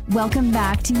executed. Welcome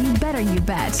back to You Better You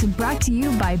Bet, brought to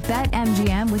you by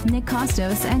BetMGM with Nick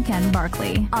Costos and Ken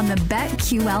Barkley on the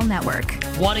BetQL network.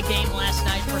 What a game last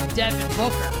night from Devin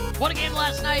Booker. What a game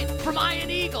last night from Ian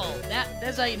Eagle.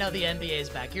 That's how you know the NBA's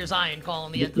back. Here's Ian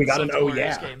calling the end of the Suns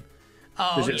Warriors game.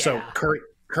 Oh, yeah. So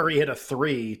Curry hit a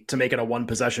 3 to make it a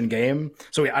 1-possession game.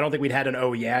 So I don't think we'd had an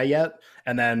oh yeah yet.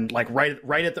 And then like right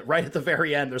at the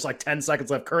very end, there's like 10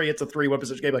 seconds left. Curry hits a 3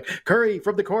 1-possession game. Like Curry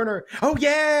from the corner. Oh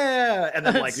yeah. And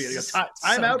then like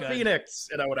time out Phoenix,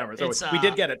 whatever. So we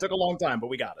did get it. Took a long time, but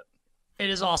we got it. It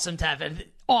is awesome to have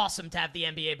the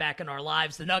NBA back in our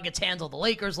lives. The Nuggets handled the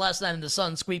Lakers last night and the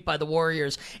Suns squeaked by the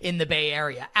Warriors in the Bay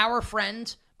Area. Our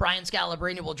friend Brian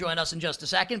Scalabrine will join us in just a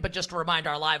second, but just to remind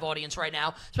our live audience right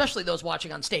now, especially those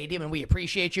watching on Stadium, and we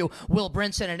appreciate you, Will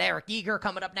Brinson and Eric Eager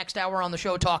coming up next hour on the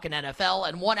show talking NFL,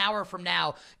 and 1 hour from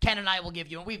now, Ken and I will give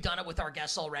you, and we've done it with our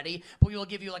guests already, but we will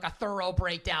give you like a thorough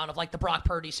breakdown of like the Brock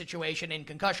Purdy situation in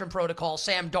concussion protocol,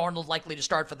 Sam Darnold likely to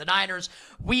start for the Niners.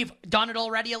 We've done it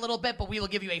already a little bit, but we will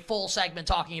give you a full segment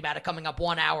talking about it coming up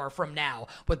 1 hour from now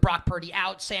with Brock Purdy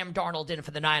out, Sam Darnold in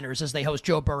for the Niners as they host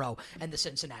Joe Burrow and the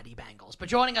Cincinnati Bengals. But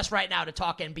joining us right now to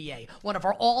talk NBA, one of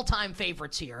our all-time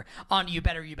favorites here on You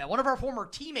Better You Bet, one of our former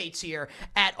teammates here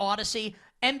at Odyssey,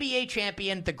 NBA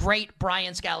champion, the great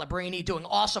Brian Scalabrine, doing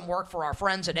awesome work for our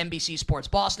friends at NBC Sports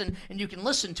Boston, and you can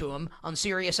listen to him on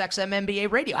SiriusXM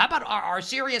NBA Radio. How about our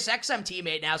SiriusXM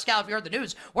teammate now? Scal, if you heard the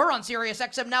news, we're on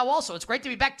SiriusXM now also. It's great to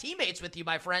be back teammates with you,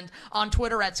 my friend, on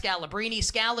Twitter at Scalabrine.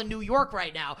 Scal in New York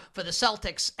right now for the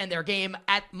Celtics and their game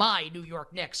at my New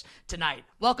York Knicks tonight.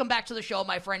 Welcome back to the show,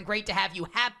 my friend. Great to have you.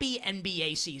 Happy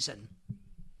NBA season.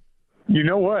 You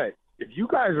know what? If you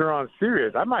guys are on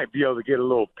Sirius, I might be able to get a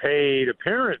little paid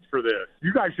appearance for this.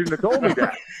 You guys shouldn't have told me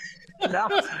that.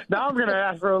 now I'm going to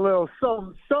ask for a little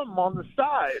something on the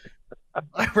side.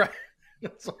 Right.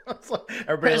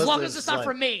 As long as it's not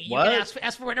from me, you can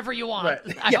ask for whatever you want.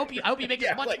 Right. I hope you make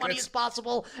as much money as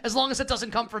possible, as long as it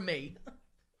doesn't come from me.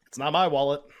 It's not my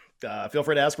wallet. Feel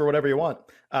free to ask for whatever you want.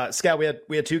 Scott, we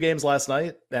had 2 games last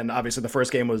night, and obviously the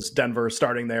first game was Denver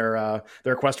starting their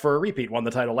quest for a repeat. Won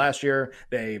the title last year.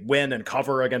 They win and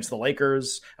cover against the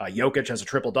Lakers. Jokic has a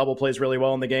triple-double, plays really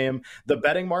well in the game. The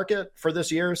betting market for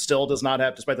this year still does not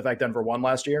have, despite the fact Denver won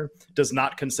last year, does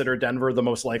not consider Denver the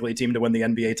most likely team to win the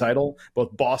NBA title.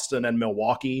 Both Boston and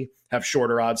Milwaukee have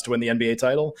shorter odds to win the NBA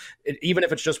title. Even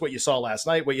if it's just what you saw last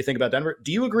night, what you think about Denver,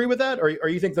 do you agree with that, or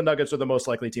you think the Nuggets are the most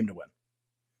likely team to win?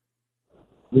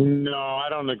 No, I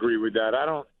don't agree with that. I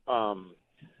don't.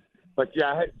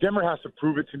 Denver has to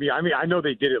prove it to me. I mean, I know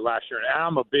they did it last year, and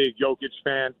I'm a big Jokic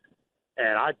fan,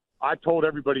 and I told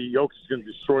everybody Jokic is going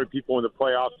to destroy people in the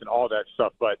playoffs and all that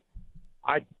stuff. But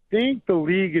I think the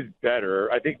league is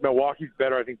better. I think Milwaukee's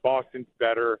better. I think Boston's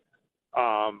better.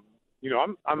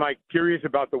 I'm like curious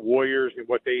about the Warriors and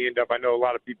what they end up. I know a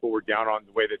lot of people were down on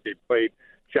the way that they played,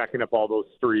 jacking up all those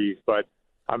threes, but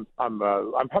I'm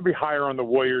probably higher on the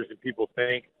Warriors than people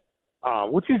think,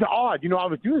 which is odd. I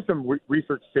was doing some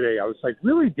research today. I was like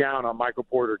really down on Michael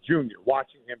Porter Jr.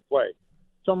 watching him play.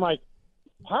 So I'm like,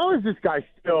 how is this guy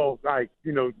still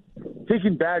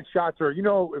taking bad shots? Or,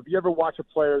 if you ever watch a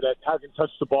player that hasn't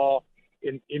touched the ball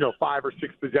in, 5 or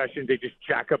 6 possessions, they just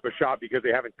jack up a shot because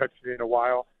they haven't touched it in a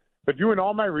while. But doing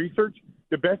all my research,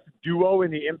 the best duo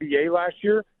in the NBA last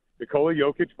year, Nikola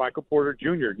Jokic, Michael Porter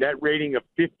Jr., net rating of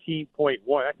 15.1.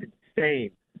 That's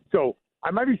insane. So I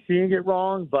might be seeing it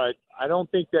wrong, but I don't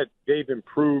think that they've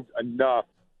improved enough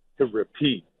to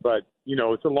repeat. But,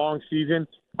 it's a long season.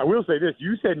 I will say this.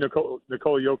 You said Nikola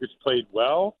Jokic played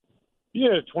well. He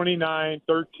had a 29,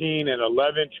 13, and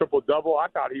 11 triple-double. I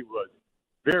thought he was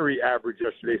very average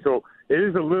yesterday. So it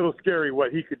is a little scary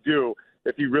what he could do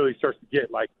if he really starts to get,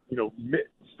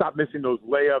 stop missing those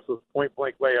layups, those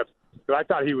point-blank layups. But I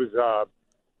thought he was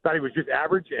just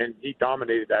average, and he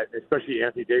dominated that, especially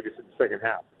Anthony Davis in the second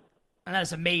half. And that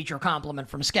is a major compliment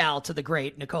from Scal to the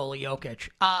great Nikola Jokic.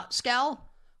 Scal,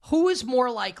 who is more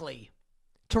likely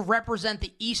to represent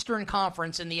the Eastern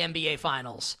Conference in the NBA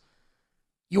Finals?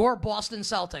 Your Boston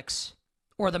Celtics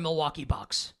or the Milwaukee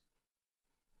Bucks?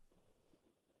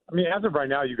 I mean, as of right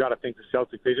now, you got to think the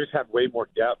Celtics. They just have way more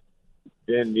depth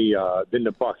than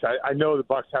the Bucks. I know the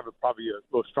Bucks have probably a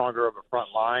little stronger of a front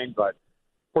line, but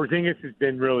Porzingis has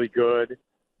been really good.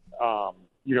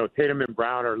 Tatum and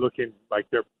Brown are looking like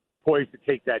they're poised to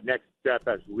take that next step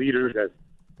as leaders, as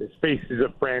faces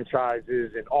of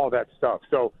franchises and all that stuff.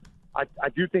 So I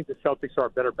do think the Celtics are a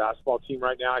better basketball team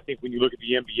right now. I think when you look at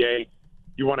the NBA,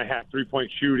 you want to have three-point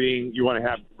shooting. You want to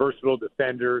have versatile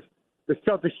defenders. The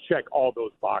Celtics check all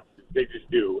those boxes. They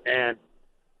just do. And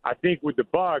I think with the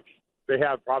Bucks, they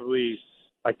have probably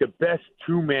the best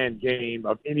two-man game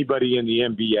of anybody in the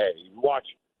NBA. You watch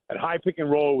at high pick and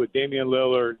roll with Damian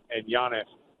Lillard and Giannis.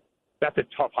 That's a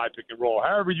tough high pick and roll.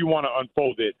 However you want to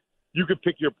unfold it, you can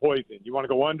pick your poison. You want to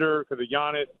go under because of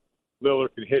Giannis,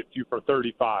 Lillard can hit you for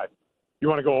 35. You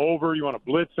want to go over, you want to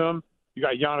blitz him, you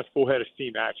got Giannis full head of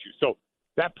steam at you. So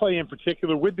that play in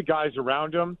particular with the guys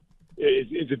around him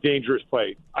is a dangerous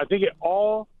play. I think it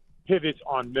all pivots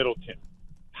on Middleton.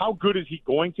 How good is he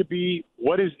going to be?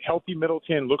 What does healthy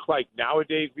Middleton look like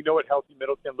nowadays? We know what healthy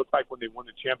Middleton looked like when they won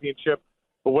the championship,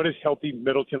 but what does healthy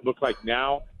Middleton look like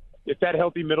now? If that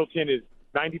healthy Middleton is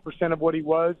 90% of what he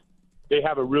was, they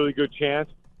have a really good chance.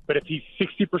 But if he's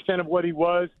 60% of what he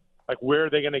was, where are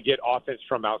they going to get offense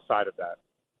from outside of that?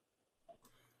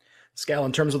 Scal,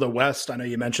 in terms of the West, I know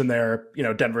you mentioned there,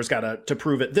 Denver's got to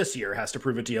prove it this year, has to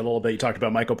prove it to you a little bit. You talked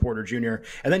about Michael Porter Jr.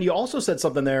 And then you also said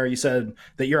something there. You said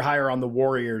that you're higher on the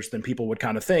Warriors than people would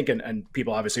kind of think. And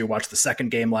people obviously watched the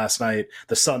second game last night,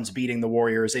 the Suns beating the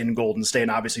Warriors in Golden State.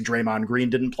 And obviously Draymond Green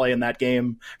didn't play in that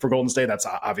game for Golden State. That's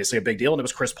obviously a big deal. And it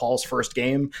was Chris Paul's first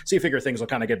game. So you figure things will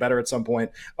kind of get better at some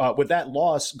point. With that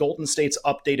loss, Golden State's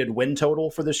updated win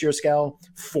total for this year, Scal,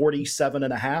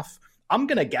 47.5. I'm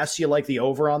going to guess you like the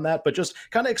over on that, but just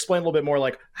kind of explain a little bit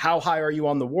more, how high are you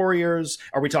on the Warriors?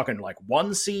 Are we talking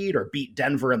 1 seed or beat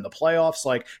Denver in the playoffs?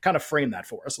 Kind of frame that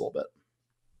for us a little bit.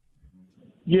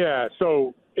 Yeah,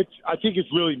 so I think it's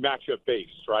really matchup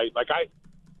based, right?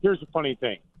 Here's the funny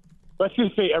thing. Let's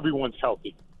just say everyone's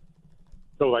healthy.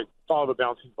 So follow the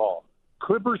bouncing ball.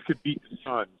 Clippers could beat the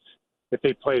Suns if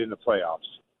they played in the playoffs.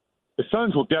 The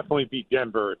Suns will definitely beat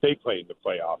Denver if they play in the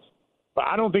playoffs. But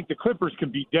I don't think the Clippers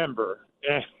can beat Denver.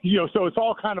 And, so it's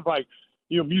all kind of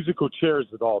musical chairs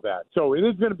with all that. So it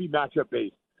is going to be matchup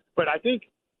based. But I think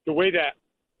the way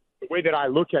that I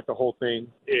look at the whole thing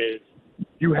is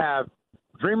you have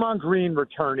Draymond Green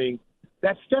returning.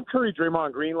 That Steph Curry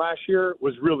Draymond Green last year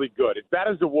was really good. As bad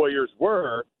as the Warriors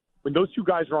were, when those two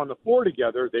guys were on the floor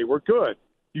together, they were good.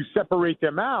 You separate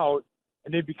them out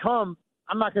and they become,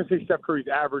 I'm not going to say Steph Curry's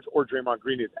average or Draymond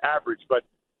Green is average, but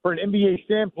for an NBA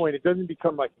standpoint, it doesn't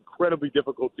become incredibly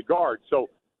difficult to guard. So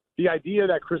the idea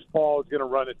that Chris Paul is going to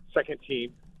run a second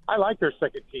team, I like their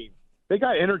second team. They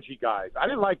got energy guys. I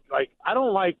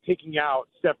don't like taking out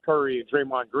Steph Curry and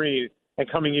Draymond Green and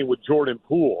coming in with Jordan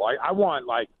Poole. I want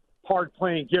hard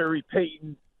playing Gary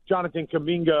Payton, Jonathan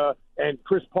Kuminga, and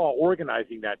Chris Paul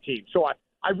organizing that team. So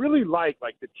I really like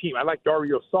the team. I like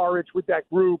Dario Saric with that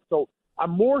group. So I'm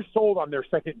more sold on their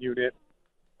second unit.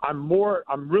 I'm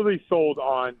really sold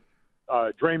on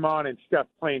Draymond and Steph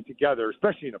playing together,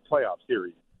 especially in a playoff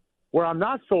series. Where I'm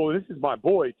not sold, and this is my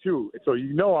boy too, so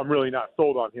I'm really not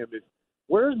sold on him, is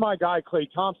where's my guy Klay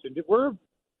Thompson? Where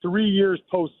 3 years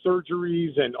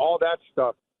post-surgeries and all that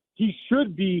stuff, he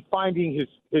should be finding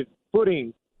his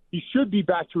footing. He should be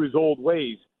back to his old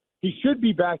ways. He should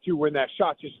be back to when that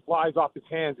shot just flies off his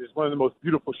hands. It's one of the most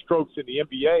beautiful strokes in the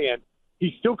NBA, and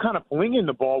he's still kind of flinging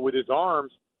the ball with his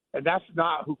arms, and that's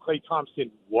not who Klay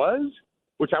Thompson was,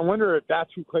 which I wonder if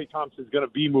that's who Klay Thompson is going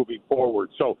to be moving forward.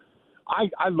 So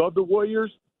I love the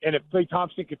Warriors, and if Klay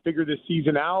Thompson can figure this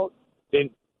season out, then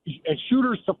and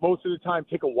shooters most of the time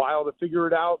take a while to figure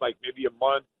it out, like maybe a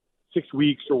month, 6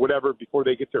 weeks or whatever before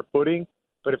they get their footing.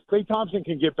 But if Klay Thompson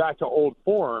can get back to old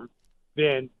form,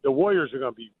 then the Warriors are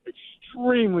going to be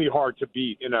extremely hard to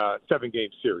beat in a 7-game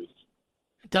series.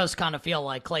 It does kind of feel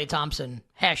like Klay Thompson,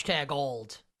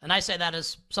 #old. And I say that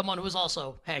as someone who is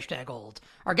also #old.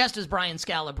 Our guest is Brian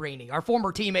Scalabrine, our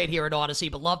former teammate here at Odyssey,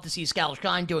 but love to see Scal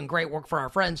shine, doing great work for our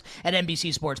friends at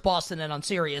NBC Sports Boston and on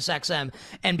Sirius XM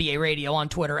NBA Radio, on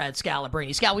Twitter at Scalabrine.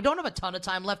 Scal, we don't have a ton of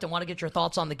time left and want to get your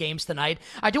thoughts on the games tonight.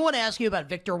 I do want to ask you about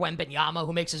Victor Wembanyama,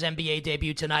 who makes his NBA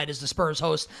debut tonight as the Spurs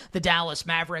host the Dallas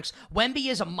Mavericks. Wemby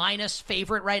is a minus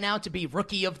favorite right now to be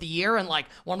Rookie of the Year and like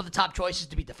one of the top choices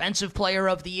to be Defensive Player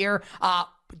of the Year.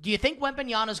 Do you think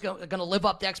Wembanyama is going to live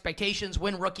up to expectations,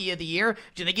 win Rookie of the Year?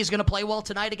 Do you think he's going to play well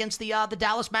tonight against the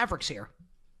Dallas Mavericks here?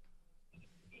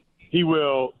 He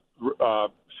will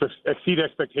exceed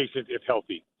expectations if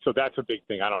healthy. So that's a big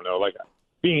thing. I don't know. Like,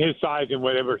 being his size and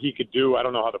whatever he could do, I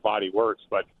don't know how the body works,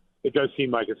 but it does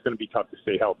seem like it's going to be tough to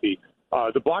stay healthy.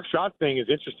 The block shot thing is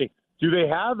interesting. Do they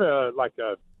have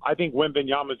I think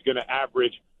Wembanyama is going to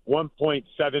average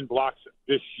 1.7 blocks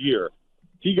this year.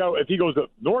 If he goes up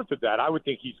north of that, I would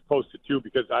think he's close to 2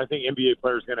 because I think NBA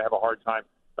players are going to have a hard time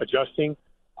adjusting.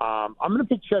 I'm going to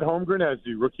pick Chet Holmgren as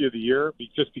the Rookie of the Year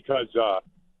just because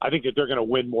I think that they're going to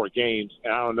win more games,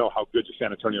 and I don't know how good the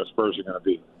San Antonio Spurs are going to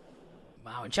be.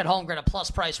 Wow, and Chet Holmgren a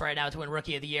plus price right now to win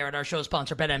Rookie of the Year at our show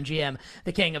sponsor, BetMGM,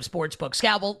 the king of sportsbooks.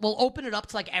 Scal, we'll open it up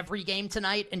to like every game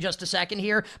tonight in just a second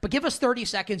here, but give us 30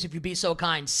 seconds if you'd be so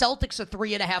kind. Celtics a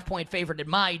 3.5-point favorite in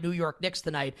my New York Knicks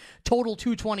tonight. Total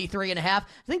 223.5. I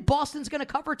think Boston's going to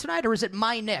cover tonight, or is it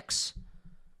my Knicks?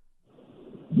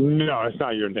 No, it's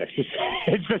not your Knicks.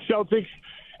 It's the Celtics,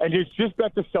 and it's just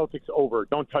bet the Celtics over.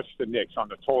 Don't touch the Knicks on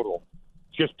the total.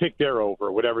 Just pick their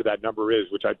over, whatever that number is,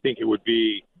 which I think it would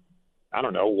be, I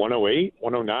don't know, 108,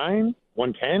 109,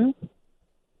 110?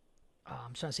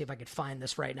 I'm trying to see if I could find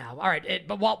this right now. All right,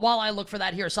 but while I look for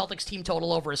that here, Celtics team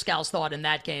total over is Scal's thought in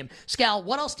that game. Scal,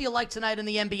 what else do you like tonight in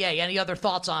the NBA? Any other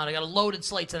thoughts on it? I got a loaded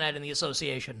slate tonight in the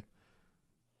association.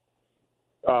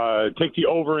 Take the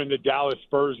over in the Dallas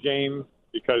Spurs game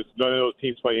because none of those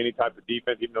teams play any type of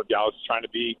defense, even though Dallas is trying to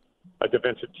be a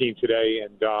defensive team today.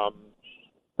 And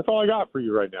that's all I got for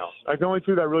you right now. Like, the only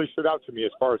two that really stood out to me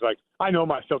as far as, like, I know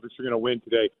my Celtics are going to win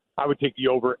today. I would take the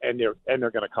over, and they're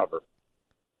going to cover.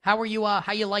 How you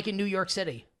liking New York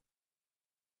City?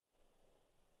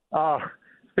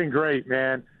 It's been great,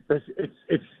 man.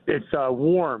 It's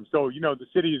warm, so the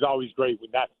city is always great when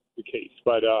that's the case.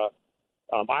 But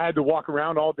I had to walk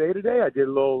around all day today. I did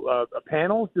a little a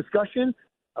panel discussion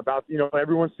about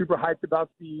everyone's super hyped about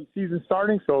the season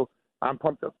starting, so I'm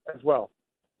pumped up as well.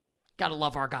 Gotta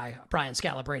love our guy, Brian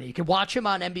Scalabrine. You can watch him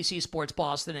on NBC Sports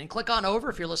Boston and click on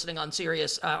over if you're listening on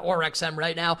Sirius or XM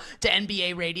right now to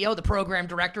NBA Radio. The program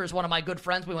director is one of my good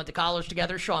friends. We went to college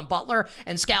together, Sean Butler,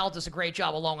 and Scal does a great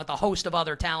job along with a host of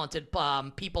other talented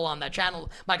people on that channel.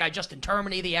 My guy Justin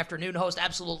Termini, the afternoon host,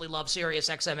 absolutely loves Sirius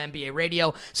XM NBA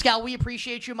Radio. Scal, we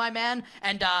appreciate you, my man,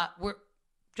 and we're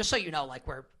just so you know,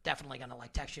 we're definitely going to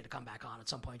text you to come back on at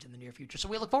some point in the near future. So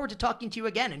we look forward to talking to you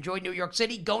again. Enjoy New York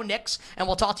City. Go Knicks. And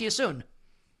we'll talk to you soon.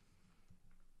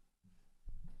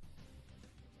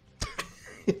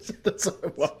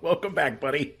 Welcome back,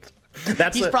 buddy. If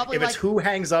it's who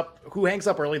hangs up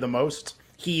early the most,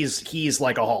 he's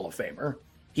like a Hall of Famer.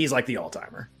 He's like the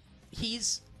all-timer.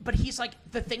 But he's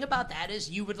the thing about that is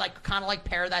you would kind of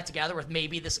pair that together with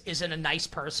maybe this isn't a nice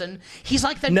person. He's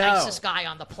the nicest guy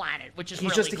on the planet, which is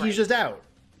great. He's just out.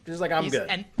 Just I'm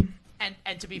good. And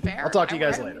to be fair, I'll talk to you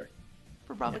guys later.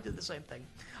 We'll probably do the same thing.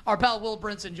 Our pal Will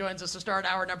Brinson joins us to start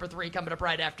hour number 3 coming up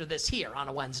right after this here on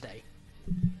a Wednesday.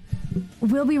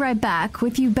 We'll be right back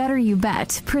with You Better You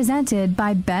Bet, presented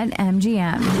by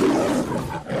BetMGM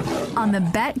on the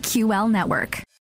BetQL network.